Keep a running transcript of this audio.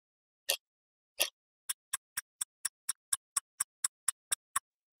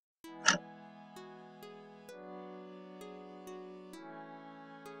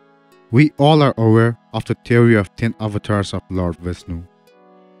We all are aware of the theory of 10 avatars of Lord Vishnu.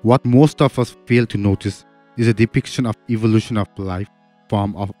 What most of us fail to notice is a depiction of evolution of life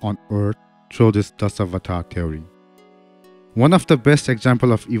form on earth through this Dashavatar theory. One of the best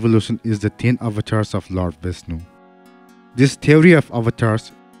examples of evolution is the 10 avatars of Lord Vishnu. This theory of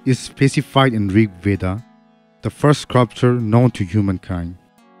avatars is specified in Rig Veda, the first sculpture known to humankind.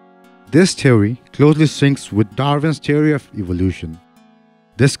 This theory closely syncs with Darwin's theory of evolution,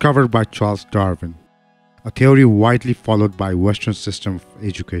 discovered by Charles Darwin, a theory widely followed by Western system of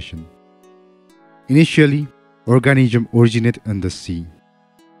education. Initially, organisms originated in the sea.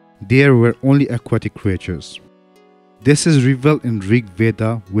 There were only aquatic creatures. This is revealed in Rig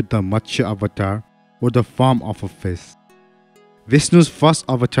Veda with the Matsya avatar, or the form of a fish. Vishnu's first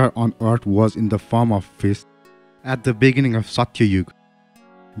avatar on earth was in the form of fish at the beginning of Satya Yuga.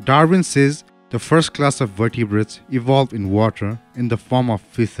 Darwin says the first class of vertebrates evolved in water in the form of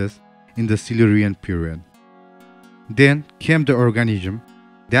fishes in the Silurian period. Then came the organism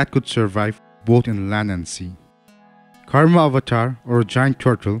that could survive both in land and sea. Karma avatar, or giant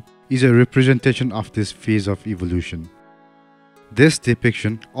turtle, is a representation of this phase of evolution. This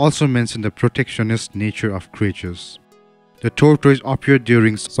depiction also mentions the protectionist nature of creatures. The tortoise appeared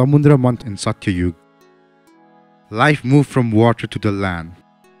during Samudra month in Satya Yuga. Life moved from water to the land.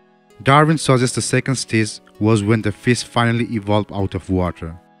 Darwin suggests the second stage was when the fish finally evolved out of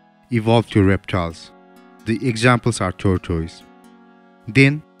water, evolved to reptiles. The examples are tortoise.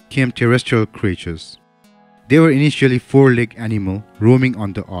 Then came terrestrial creatures. They were initially four-legged animals roaming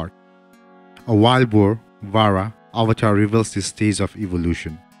on the earth. A wild boar, Vara, avatar reveals this stage of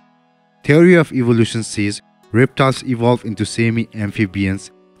evolution. Theory of evolution says reptiles evolved into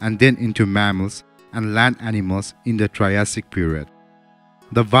semi-amphibians and then into mammals and land animals in the Triassic period.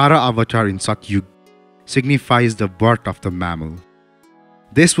 The Vara avatar in Satyug signifies the birth of the mammal.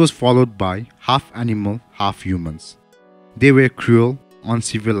 This was followed by half animal, half humans. They were cruel,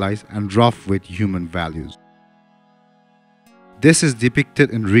 uncivilized, and rough with human values. This is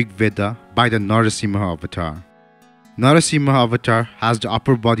depicted in Rig Veda by the Narasimha avatar. Narasimha avatar has the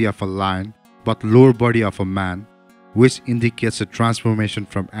upper body of a lion but lower body of a man, which indicates a transformation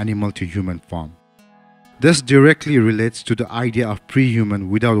from animal to human form. This directly relates to the idea of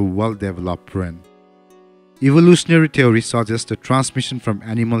pre-human without a well-developed brain. Evolutionary theory suggests the transmission from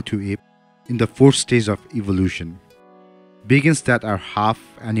animal to ape in the fourth stage of evolution. Beings that are half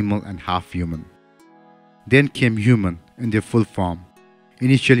animal and half human. Then came human in their full form,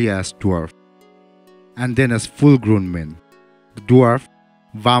 initially as dwarf, and then as full-grown men. The dwarf,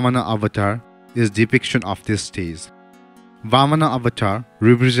 Vamana avatar, is depiction of this stage. Vamana avatar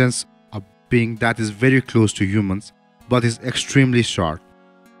represents a being that is very close to humans but is extremely short.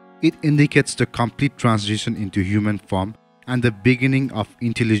 It indicates the complete transition into human form and the beginning of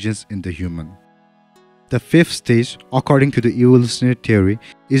intelligence in the human. The fifth stage, according to the evolutionary theory,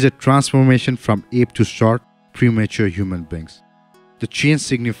 is a transformation from ape to short, premature human beings. The change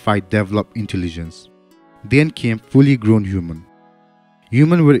signified developed intelligence. Then came fully grown human.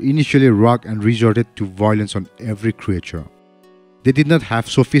 Humans were initially rugged and resorted to violence on every creature. They did not have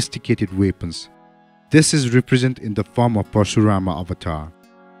sophisticated weapons. This is represented in the form of Parshurama avatar.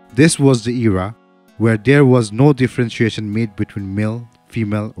 This was the era where there was no differentiation made between male,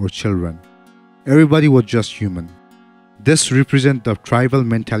 female, or children. Everybody was just human. This represents the tribal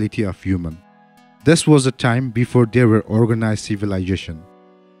mentality of human. This was a time before there were organized civilization.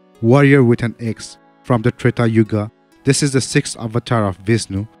 Warrior with an axe from the Treta Yuga. This is the sixth avatar of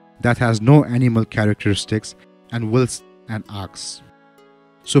Vishnu that has no animal characteristics and wields an axe.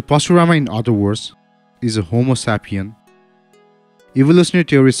 So Parshurama, in other words, is a Homo sapien. Evolutionary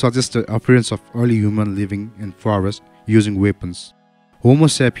theory suggests the appearance of early human living in forests using weapons. Homo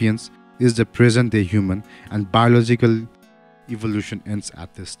sapiens is the present-day human, and biological evolution ends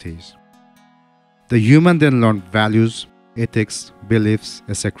at this stage. The human then learned values, ethics, beliefs,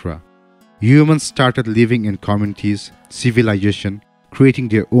 etc. Humans started living in communities, civilization, creating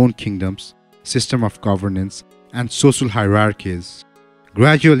their own kingdoms, system of governance, and social hierarchies.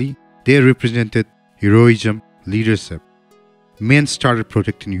 Gradually, they represented heroism, leadership. Men started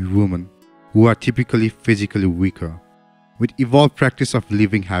protecting women, who are typically physically weaker. With evolved practice of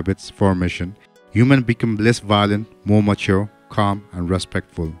living habits formation, humans became less violent, more mature, calm, and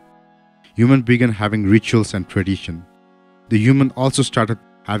respectful. Humans began having rituals and tradition. The human also started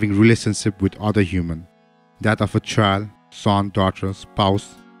having relationship with other human, that of a child, son, daughter,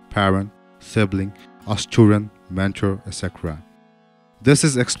 spouse, parent, sibling, a student, mentor, etc. This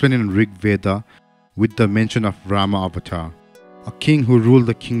is explained in Rig Veda with the mention of Rama avatar, a king who ruled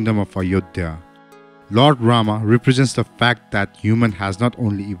the kingdom of Ayodhya. Lord Rama represents the fact that human has not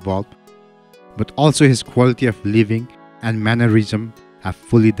only evolved but also his quality of living and mannerism have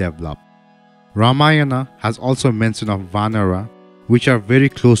fully developed. Ramayana has also mention of Vanara, which are very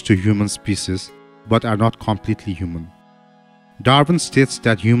close to human species but are not completely human. Darwin states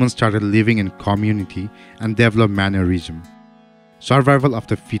that humans started living in community and developed mannerism. Survival of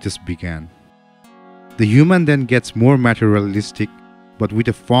the fittest began. The human then gets more materialistic, but with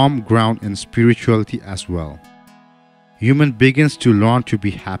a firm ground in spirituality as well. Human begins to learn to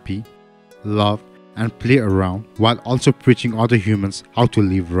be happy, love, and play around while also preaching other humans how to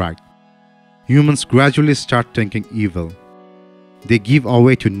live right. Humans gradually start thinking evil. They give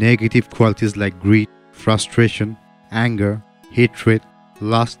away to negative qualities like greed, frustration, anger, hatred,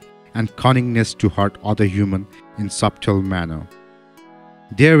 lust, and cunningness to hurt other humans in subtle manner.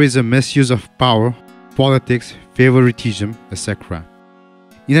 There is a misuse of power, politics, favoritism, etc.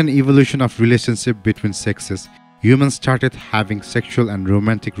 In an evolution of relationship between sexes, humans started having sexual and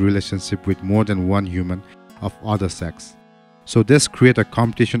romantic relationship with more than one human of other sex. So this creates a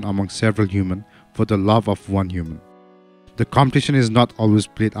competition among several humans for the love of one human. The competition is not always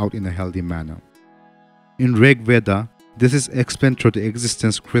played out in a healthy manner. In Rig Veda, this is explained through the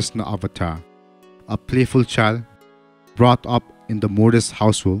existence Krishna Avatar, a playful child brought up in the modest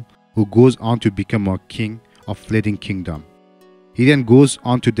household who goes on to become a king of fleeting kingdom. He then goes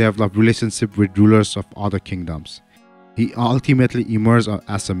on to develop relationship with rulers of other kingdoms. He ultimately emerges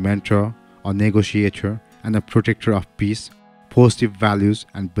as a mentor, a negotiator, and a protector of peace, positive values,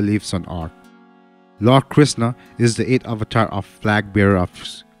 and beliefs on earth. Lord Krishna is the eighth avatar of flag bearer of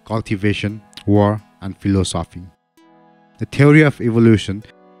cultivation, war, and philosophy. The theory of evolution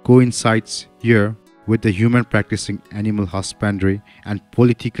coincides here with the human practicing animal husbandry and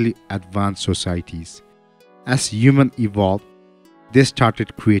politically advanced societies. As humans evolved, they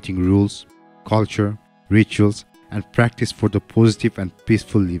started creating rules, culture, rituals, and practice for the positive and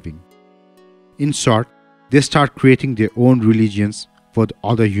peaceful living. In short, they start creating their own religions for the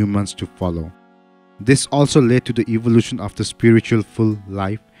other humans to follow. This also led to the evolution of the spiritual full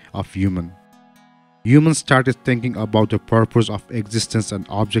life of human. Humans started thinking about the purpose of existence and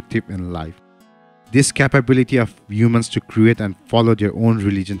objective in life. This capability of humans to create and follow their own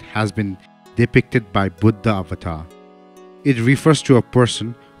religion has been depicted by Buddha Avatar. It refers to a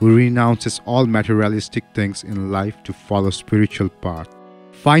person who renounces all materialistic things in life to follow spiritual path.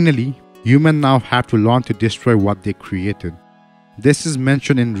 Finally, humans now have to learn to destroy what they created. This is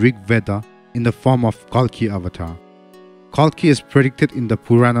mentioned in Rig Veda in the form of Kalki Avatar. Kalki is predicted in the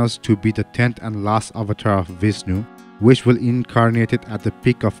Puranas to be the 10th and last avatar of Vishnu, which will incarnate it at the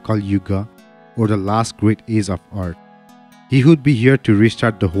peak of Kali Yuga, or the last great age of Earth. He would be here to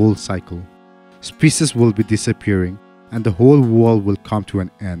restart the whole cycle. Species will be disappearing, and the whole world will come to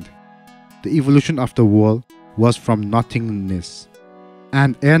an end. The evolution of the world was from nothingness,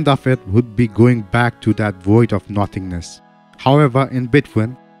 and end of it would be going back to that void of nothingness. However, in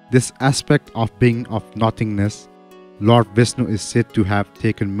between this aspect of being of nothingness, Lord Vishnu is said to have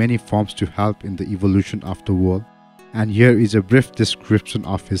taken many forms to help in the evolution of the world, and here is a brief description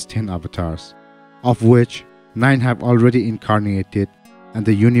of his 10 avatars, of which 9 have already incarnated, and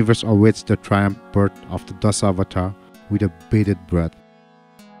the universe awaits the triumph birth of the Dashavatar with a bated breath.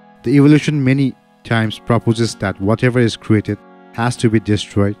 The evolution many times proposes that whatever is created has to be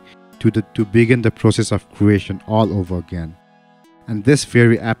destroyed to begin the process of creation all over again. And this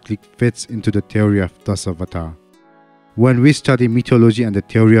very aptly fits into the theory of Dashavatar. When we study mythology and the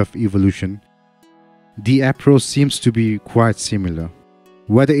theory of evolution, the approach seems to be quite similar.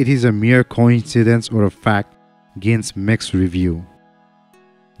 Whether it is a mere coincidence or a fact gains mixed review.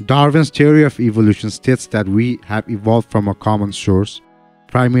 Darwin's theory of evolution states that we have evolved from a common source,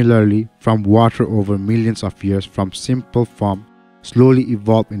 primarily from water over millions of years from simple form, slowly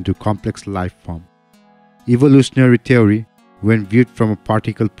evolved into complex life form. Evolutionary theory, when viewed from a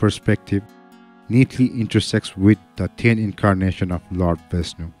particle perspective, neatly intersects with the 10 incarnation of Lord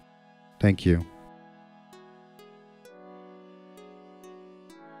Vishnu. Thank you.